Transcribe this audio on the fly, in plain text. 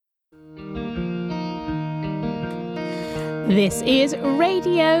This is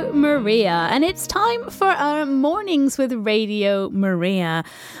Radio Maria, and it's time for our Mornings with Radio Maria.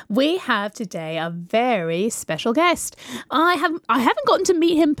 We have today a very special guest. I haven't gotten to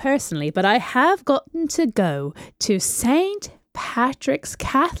meet him personally, but I have gotten to go to St. Patrick's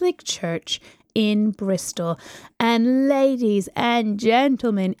Catholic Church in Bristol. And ladies and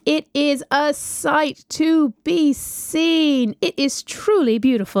gentlemen, it is a sight to be seen. It is truly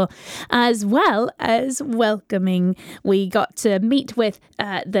beautiful, as well as welcoming. We got to meet with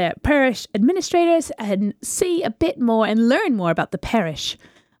the parish administrators and see a bit more and learn more about the parish.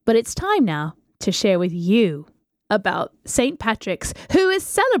 But it's time now to share with you about St. Patrick's, who is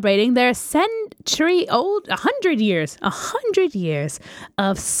celebrating their century-old, 100 years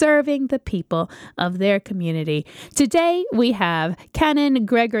of serving the people of their community. Today, we have Canon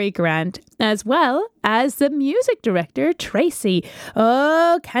Gregory Grant, as well as the music director, Tracy.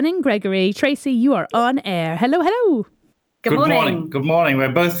 Oh, Canon Gregory. Tracy, you are on air. Hello, hello. Good morning. Good morning.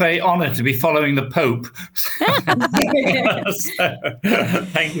 We're both very honoured to be following the Pope. So,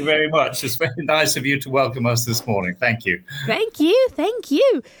 thank you very much. It's very nice of you to welcome us this morning. Thank you. Thank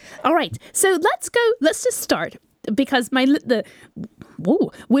you. All right. So let's just start, because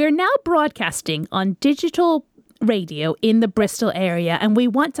we're now broadcasting on digital radio in the Bristol area, and we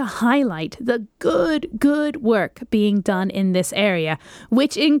want to highlight the good work being done in this area,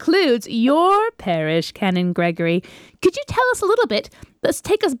 which includes your parish, Canon Gregory. Could you tell us a little bit? Let's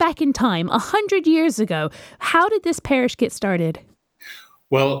take us back in time, 100 years ago. How did this parish get started?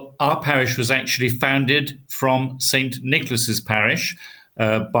 Well, our parish was actually founded from St. Nicholas's parish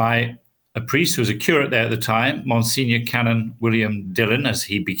by a priest who was a curate there at the time, Monsignor Canon William Dillon, as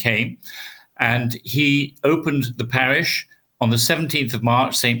he became. And he opened the parish on the 17th of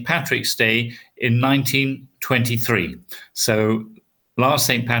March, St. Patrick's Day, in 1923. So last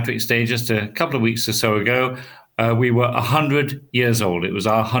St. Patrick's Day, just a couple of weeks or so ago, we were 100 years old. It was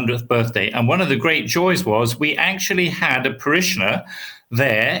our 100th birthday. And one of the great joys was we actually had a parishioner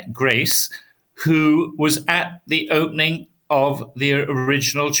there, Grace, who was at the opening of the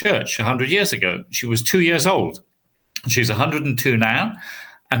original church 100 years ago. She was 2 years old. She's 102 now.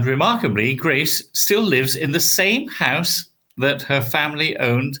 And remarkably, Grace still lives in the same house that her family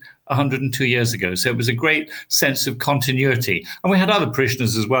owned 102 years ago. So it was a great sense of continuity. And we had other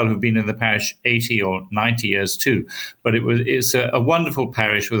parishioners as well who've been in the parish 80 or 90 years too. But it's a wonderful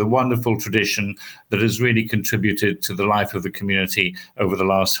parish with a wonderful tradition that has really contributed to the life of the community over the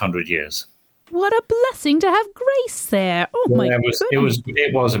last 100 years. What a blessing to have Grace there. Oh, my goodness.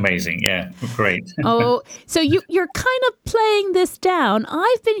 It was amazing. Yeah, great. Oh, so you're kind of playing this down.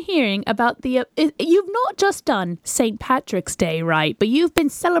 I've been hearing about you've not just done St. Patrick's Day, right? But you've been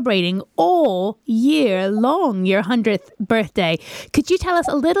celebrating all year long your 100th birthday. Could you tell us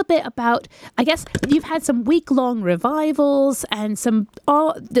a little bit about, I guess you've had some week-long revivals and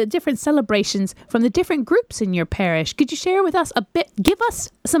all the different celebrations from the different groups in your parish. Could you share with us a bit, give us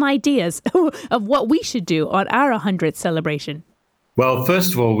some ideas of what we should do on our 100th celebration? Well,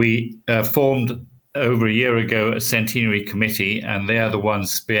 first of all, we formed over a year ago a centenary committee, and they are the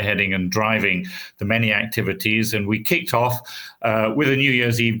ones spearheading and driving the many activities. And we kicked off with a New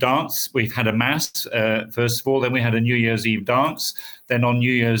Year's Eve dance. We've had a mass, first of all, then we had a New Year's Eve dance. Then on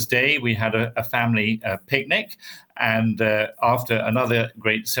New Year's Day, we had a family picnic, and after another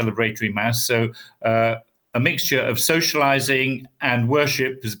great celebratory mass. So a mixture of socializing and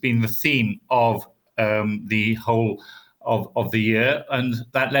worship has been the theme of the whole of the year. And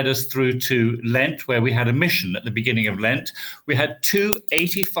that led us through to Lent, where we had a mission at the beginning of Lent. We had two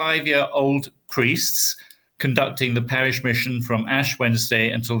 85-year-old priests conducting the parish mission from Ash Wednesday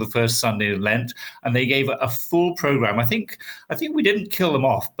until the first Sunday of Lent, and they gave a full program. I think we didn't kill them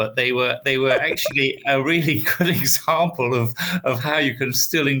off, but they were actually a really good example of how you can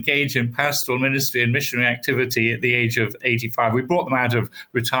still engage in pastoral ministry and missionary activity at the age of 85. We brought them out of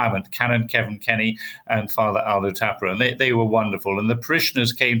retirement, Canon Kevin Kenny and Father Aldo Tapper, and they were wonderful. And the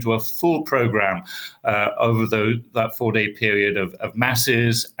parishioners came to a full program over that 4-day period of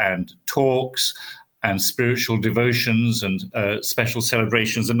masses and talks and spiritual devotions and special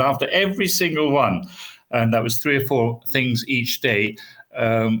celebrations. And after every single one, and that was 3 or 4 things each day,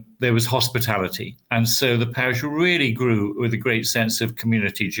 there was hospitality. And so the parish really grew with a great sense of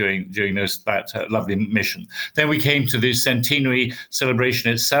community during that lovely mission. Then we came to the centenary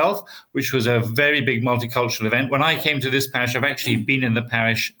celebration itself, which was a very big multicultural event. When I came to this parish, I've actually been in the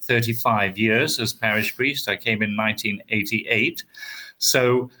parish 35 years as parish priest. I came in 1988.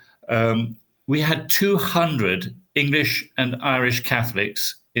 So we had 200 English and Irish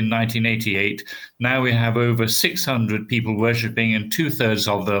Catholics in 1988. Now we have over 600 people worshipping, and 2/3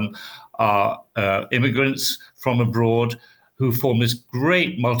 of them are immigrants from abroad who form this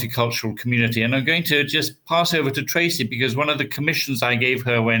great multicultural community. And I'm going to just pass over to Tracy, because one of the commissions I gave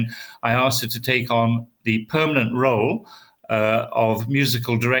her when I asked her to take on the permanent role of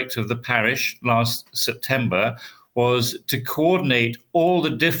musical director of the parish last September was to coordinate all the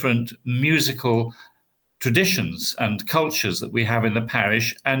different musical traditions and cultures that we have in the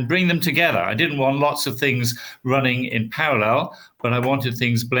parish and bring them together. I didn't want lots of things running in parallel, but I wanted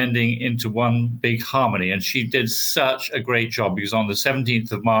things blending into one big harmony. And she did such a great job, because on the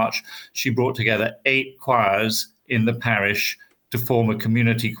 17th of March, she brought together 8 choirs in the parish to form a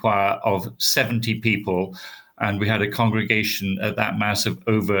community choir of 70 people. And we had a congregation at that Mass of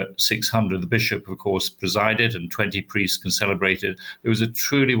over 600. The bishop, of course, presided, and 20 priests celebrated. It was a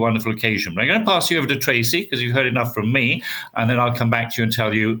truly wonderful occasion. But I'm going to pass you over to Tracy, because you've heard enough from me, and then I'll come back to you and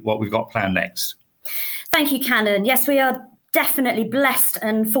tell you what we've got planned next. Thank you, Canon. Yes, we are definitely blessed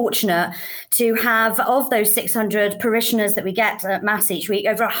and fortunate to have, of those 600 parishioners that we get at Mass each week,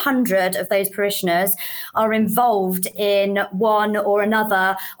 over 100 of those parishioners are involved in one or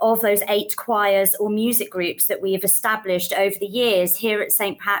another of those 8 choirs or music groups that we have established over the years here at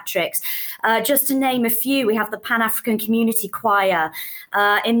St. Patrick's. Just to name a few, we have the Pan-African Community Choir.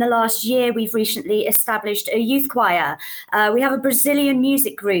 In the last year, we've recently established a youth choir. We have a Brazilian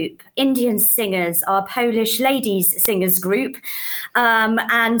music group, Indian singers, our Polish ladies singers group.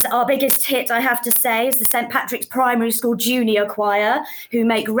 And our biggest hit, I have to say, is the St. Patrick's Primary School Junior Choir, who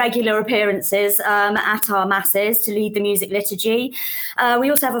make regular appearances at our masses to lead the music liturgy. We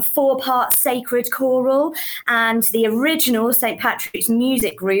also have a 4-part sacred choral, and the original St. Patrick's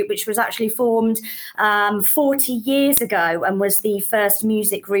music group, which was actually formed 40 years ago and was the first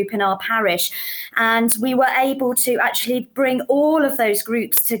music group in our parish. And we were able to actually bring all of those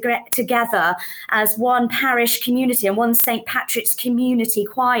groups together as one parish community and one St. Patrick's community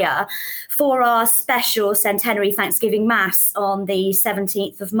choir for our special centenary Thanksgiving Mass on the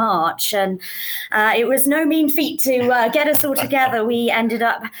 17th of March. And it was no mean feat to get us all together. We ended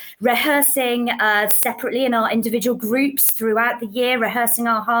up rehearsing separately in our individual groups throughout the year, rehearsing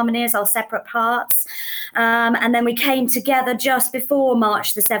our harmonies, our separate parts. And then we came together just before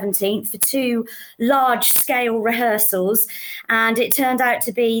March the 17th for 2 large-scale rehearsals. And it turned out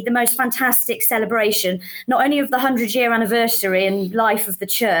to be the most fantastic celebration, not only of the 100-year anniversary and life of the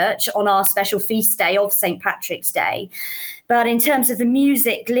church on our special feast day of St. Patrick's Day, but in terms of the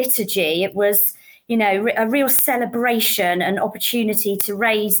music liturgy, it was, you know, a real celebration and opportunity to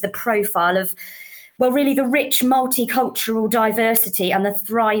raise the profile of, well, really the rich multicultural diversity and the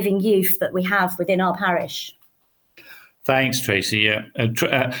thriving youth that we have within our parish. Thanks, Tracy.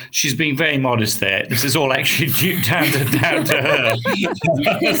 Yeah, she's being very modest there. This is all actually down to her.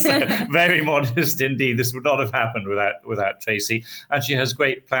 So, very modest indeed. This would not have happened without Tracy. And she has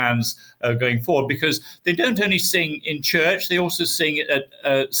great plans going forward, because they don't only sing in church, they also sing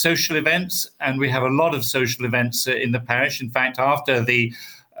at social events. And we have a lot of social events in the parish. In fact, after the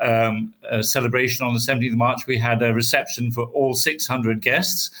celebration on the 17th of March, we had a reception for all 600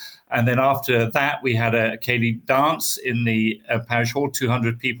 guests. And then after that, we had a ceilidh dance in the parish hall.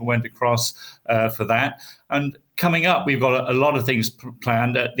 200 people went across for that. And coming up, we've got a lot of things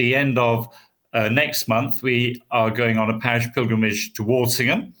planned. At the end of next month, we are going on a parish pilgrimage to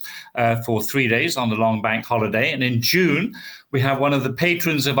Walsingham for 3 days on the long bank holiday. And in June, we have one of the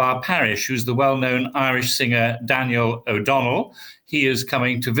patrons of our parish, who's the well-known Irish singer Daniel O'Donnell. He is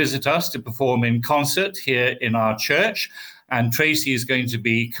coming to visit us to perform in concert here in our church. And Tracy is going to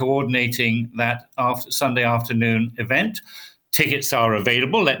be coordinating that Sunday afternoon event. Tickets are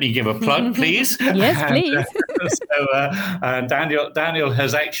available. Let me give a plug, please. Yes, please. Daniel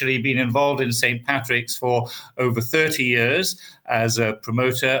has actually been involved in St. Patrick's for over 30 years as a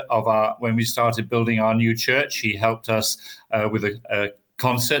promoter of when we started building our new church. He helped us with a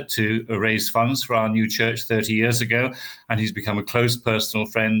concert to raise funds for our new church 30 years ago. And he's become a close personal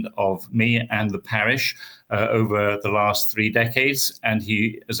friend of me and the parish over the last 3 decades. And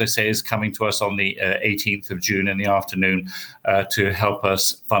he, as I say, is coming to us on the 18th of June in the afternoon to help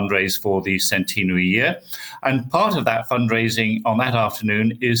us fundraise for the centenary year. And part of that fundraising on that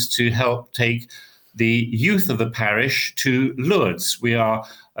afternoon is to help take the youth of the parish to Lourdes. We are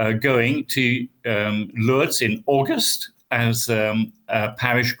going to Lourdes in August as a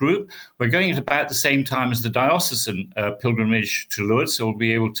parish group. We're going at about the same time as the diocesan pilgrimage to Lourdes, so we'll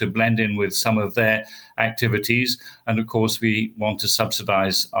be able to blend in with some of their activities. And of course, we want to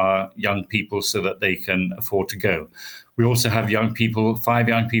subsidize our young people so that they can afford to go. We also have 5 young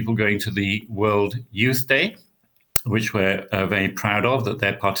people going to the World Youth Day, which we're very proud of, that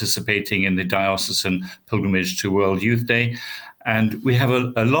they're participating in the diocesan pilgrimage to World Youth Day. And we have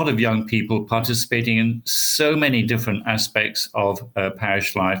a lot of young people participating in so many different aspects of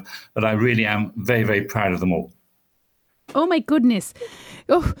parish life that I really am very, very proud of them all. Oh my goodness.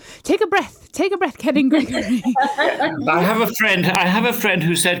 Oh, take a breath, Canon Gregory. I have a friend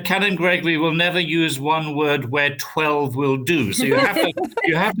who said Canon Gregory will never use one word where 12 will do. So you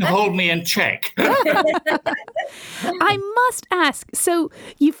have to hold me in check. I must ask, so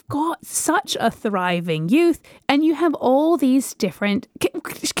you've got such a thriving youth and you have all these different, can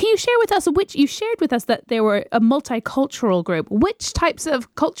you share with us, you shared with us that there were a multicultural group. Which types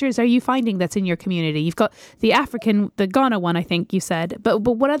of cultures are you finding that's in your community? You've got the African, the Ghana one, I think you said, but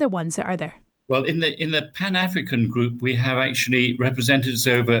what other ones are there? Well, in the Pan-African group, we have actually representatives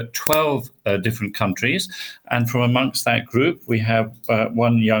over 12 different countries. And from amongst that group, we have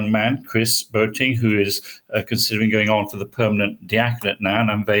one young man, Chris Berting, who is considering going on for the permanent diaconate now,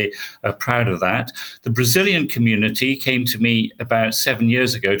 and I'm very proud of that. The Brazilian community came to me about 7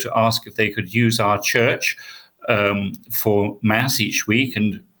 years ago to ask if they could use our church for Mass each week,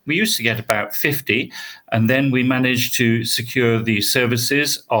 and we used to get about 50, and then we managed to secure the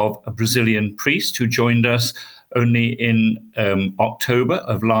services of a Brazilian priest who joined us only in October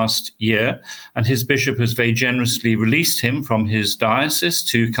of last year, and his bishop has very generously released him from his diocese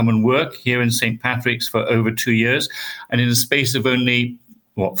to come and work here in St. Patrick's for over 2 years, and in the space of only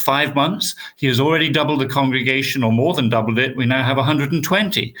 5 months, he has already doubled the congregation, or more than doubled it. We now have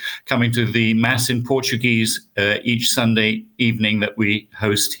 120 coming to the Mass in Portuguese each Sunday evening that we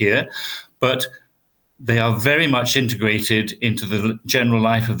host here. But they are very much integrated into the general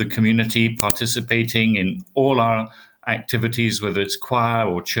life of the community, participating in all our activities, whether it's choir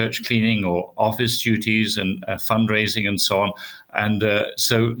or church cleaning or office duties and fundraising and so on. And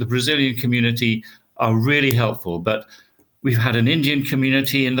so the Brazilian community are really helpful. But we've had an Indian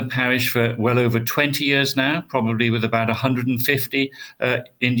community in the parish for well over 20 years now, probably with about 150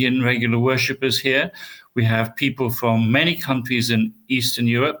 Indian regular worshippers here. We have people from many countries in Eastern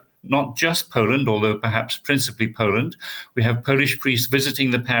Europe, not just Poland, although perhaps principally Poland. We have Polish priests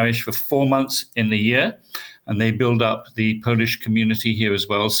visiting the parish for 4 months in the year, and they build up the Polish community here as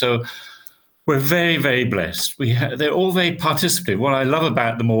well. So we're very, very blessed. They're all very participative. What I love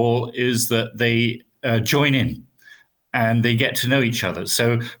about them all is that they join in and they get to know each other.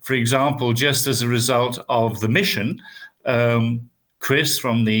 So, for example, just as a result of the mission, Chris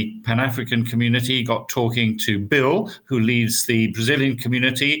from the Pan-African community got talking to Bill, who leads the Brazilian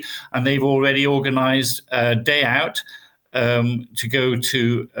community, and they've already organized a day out to go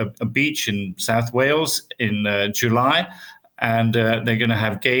to a beach in South Wales in July. And they're going to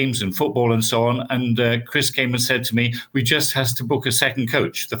have games and football and so on. And Chris came and said to me, we just has to book a second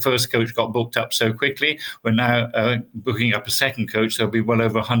coach. The first coach got booked up so quickly. We're now booking up a second coach. There'll be well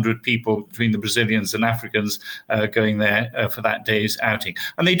over 100 people between the Brazilians and Africans going there for that day's outing.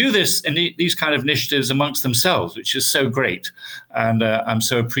 And they do this and these kind of initiatives amongst themselves, which is so great. And I'm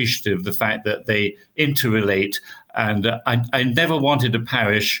so appreciative of the fact that they interrelate. And I never wanted a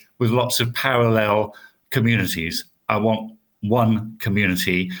parish with lots of parallel communities. I want one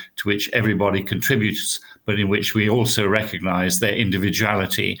community to which everybody contributes, but in which we also recognize their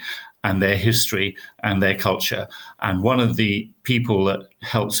individuality and their history and their culture. And one of the people that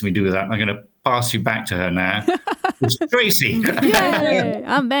helps me do that, I'm going to pass you back to her now, is Tracy. Yay!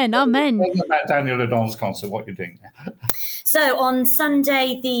 Amen, amen. About Daniel O'Donnell's concert, what you're doing. So on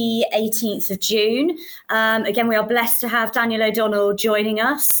Sunday, the 18th of June, again, we are blessed to have Daniel O'Donnell joining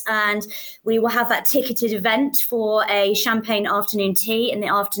us, and we will have that ticketed event for a champagne afternoon tea in the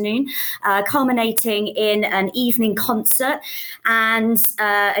afternoon, culminating in an evening concert. And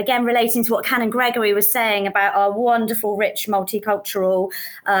again, relating to what Canon Gregory was saying about our wonderful, rich, multicultural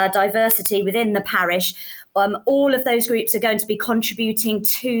diversity within the parish, all of those groups are going to be contributing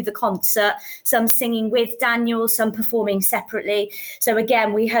to the concert, some singing with Daniel, some performing separately. So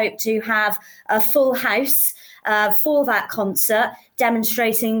again, we hope to have a full house for that concert,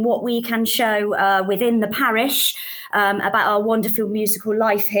 demonstrating what we can show within the parish about our wonderful musical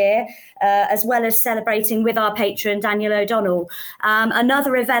life here, as well as celebrating with our patron, Daniel O'Donnell.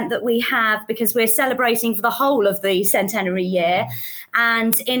 Another event that we have, because we're celebrating for the whole of the centenary year,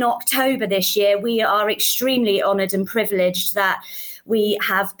 and in October this year, we are extremely honoured and privileged that we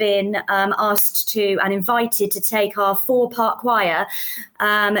have been asked to and invited to take our 4-part choir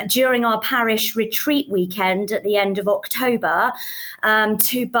during our parish retreat weekend at the end of October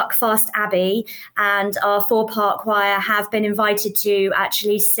to Buckfast Abbey. And our 4-part choir have been invited to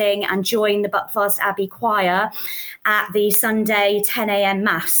actually sing and join the Buckfast Abbey choir at the Sunday 10 a.m.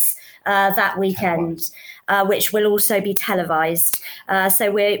 Mass that weekend. which will also be televised.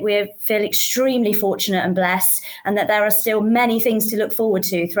 So we feel extremely fortunate and blessed, and that there are still many things to look forward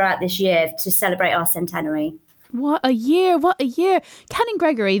to throughout this year to celebrate our centenary. What a year. What a year. Canon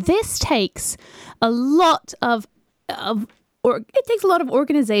Gregory, this takes a lot of it takes a lot of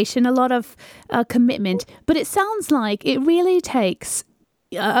organization, a lot of commitment, but it sounds like it really takes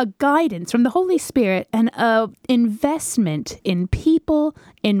a guidance from the Holy Spirit and a investment in people,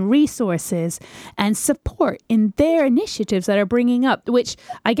 in resources, and support in their initiatives that are bringing up, which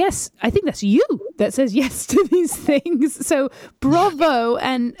I think that's you that says yes to these things. So bravo.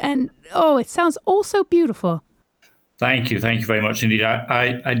 And it sounds all so beautiful. Thank you very much indeed.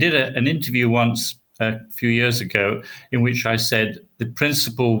 I did an interview once a few years ago in which I said the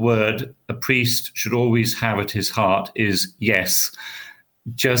principal word a priest should always have at his heart is yes.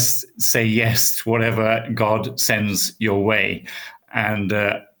 Just say yes to whatever God sends your way. And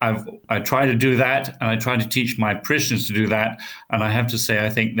I try to do that, and I try to teach my parishioners to do that. And I have to say, I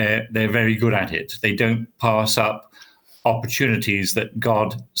think they're very good at it. They don't pass up opportunities that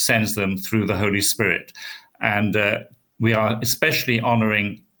God sends them through the Holy Spirit. And we are especially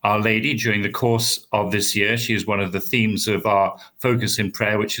honoring Our Lady during the course of this year. She is one of the themes of our focus in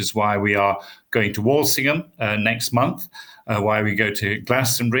prayer, which is why we are going to Walsingham next month, why we go to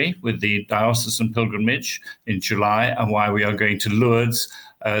Glastonbury with the diocesan pilgrimage in July, and why we are going to Lourdes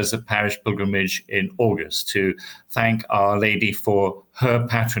as a parish pilgrimage in August, to thank Our Lady for her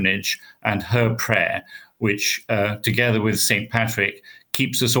patronage and her prayer, which together with St. Patrick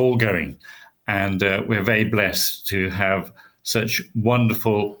keeps us all going. And we're very blessed to have such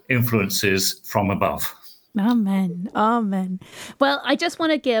wonderful influences from above. Amen. Amen. Well, I just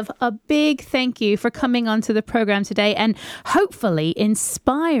want to give a big thank you for coming onto the program today and hopefully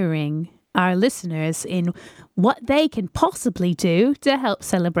inspiring our listeners in what they can possibly do to help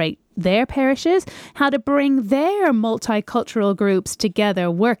celebrate their parishes, how to bring their multicultural groups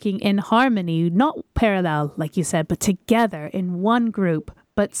together, working in harmony, not parallel, like you said, but together in one group,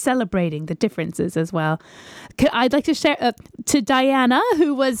 but celebrating the differences as well. I'd like to share to Diana,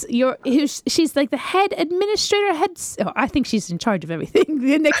 she's like the head administrator, I think she's in charge of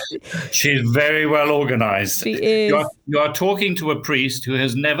everything. She's very well organized. She is. You are talking to a priest who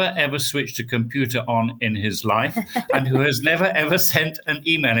has never ever switched a computer on in his life and who has never ever sent an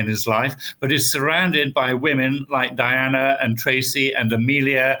email in his life, but is surrounded by women like Diana and Tracy and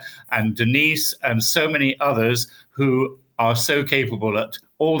Amelia and Denise and so many others who are so capable at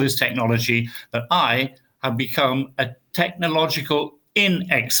all this technology that I have become a technological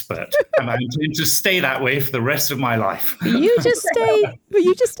inexpert, and I'm going to stay that way for the rest of my life. You just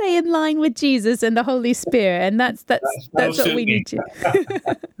stay in line with Jesus and the Holy Spirit, and that's what we need to.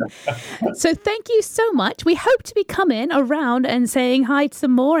 So thank you so much. We hope to be coming around and saying hi to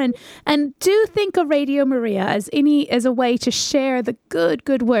some more, and do think of Radio Maria as a way to share the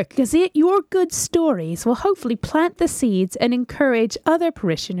good work, because your good stories will hopefully plant the seeds and encourage other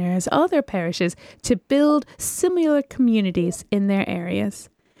parishioners, other parishes to build similar communities in their areas.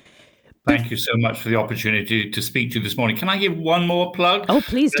 Thank you so much for the opportunity to speak to you this morning. Can I give one more plug? Oh,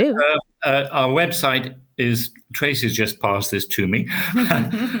 please do. Our website is, Tracy's just passed this to me,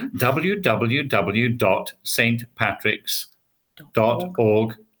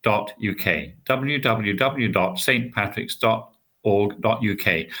 www.stpatricks.org.uk,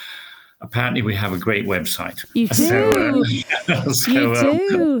 www.stpatricks.org.uk. Apparently, we have a great website. You do. You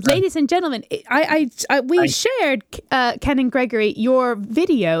do. Ladies and gentlemen, we shared, Canon Gregory, your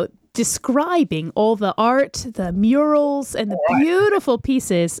video describing all the art, the murals, and the beautiful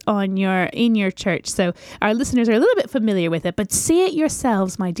pieces in your church. So our listeners are a little bit familiar with it, but see it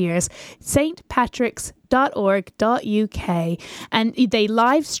yourselves, my dears. stpatricks.org.uk, and they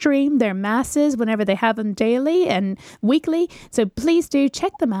live stream their masses whenever they have them daily and weekly, so please do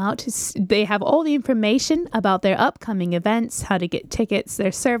check them out. They have all the information about their upcoming events, how to get tickets,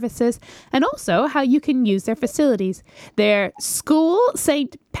 their services, and also how you can use their facilities. Their school,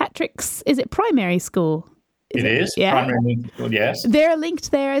 St. Patrick's, is it primary school? It is. Yeah. Primary school, yes. They're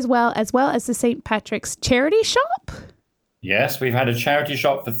linked there as well as the St. Patrick's charity shop. Yes, we've had a charity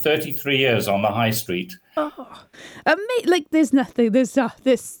shop for 33 years on the High Street. Oh, there's nothing. There's so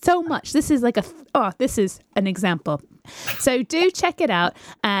much. This is this is an example. So do check it out,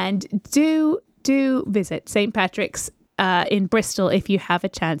 and do visit St. Patrick's in Bristol if you have a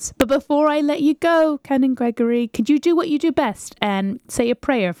chance. But before I let you go, Canon Gregory, could you do what you do best and say a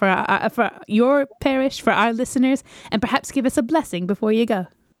prayer for your parish, for our listeners, and perhaps give us a blessing before you go?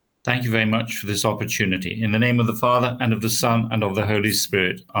 Thank you very much for this opportunity. In the name of the Father, and of the Son, and of the Holy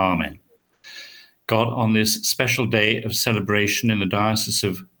Spirit. Amen. God, on this special day of celebration in the Diocese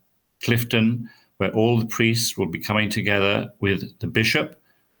of Clifton, where all the priests will be coming together with the bishop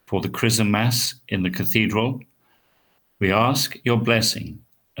for the Chrism Mass in the cathedral. We ask your blessing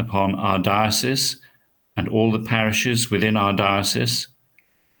upon our diocese and all the parishes within our diocese,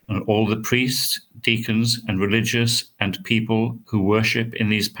 and all the priests, deacons, and religious and people who worship in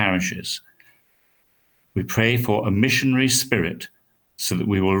these parishes. We pray for a missionary spirit so that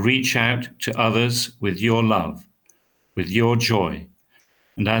we will reach out to others with your love, with your joy.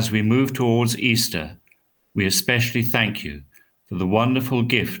 And as we move towards Easter, we especially thank you for the wonderful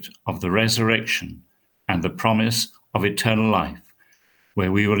gift of the resurrection and the promise of eternal life,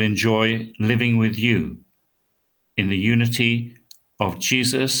 where we will enjoy living with you in the unity of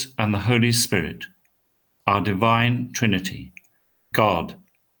Jesus and the Holy Spirit, our divine Trinity, God,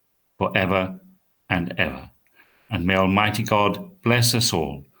 forever and ever. And may Almighty God bless us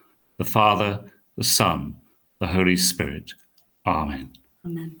all, the Father, the Son, the Holy Spirit. Amen.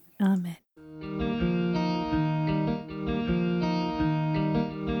 Amen. Amen.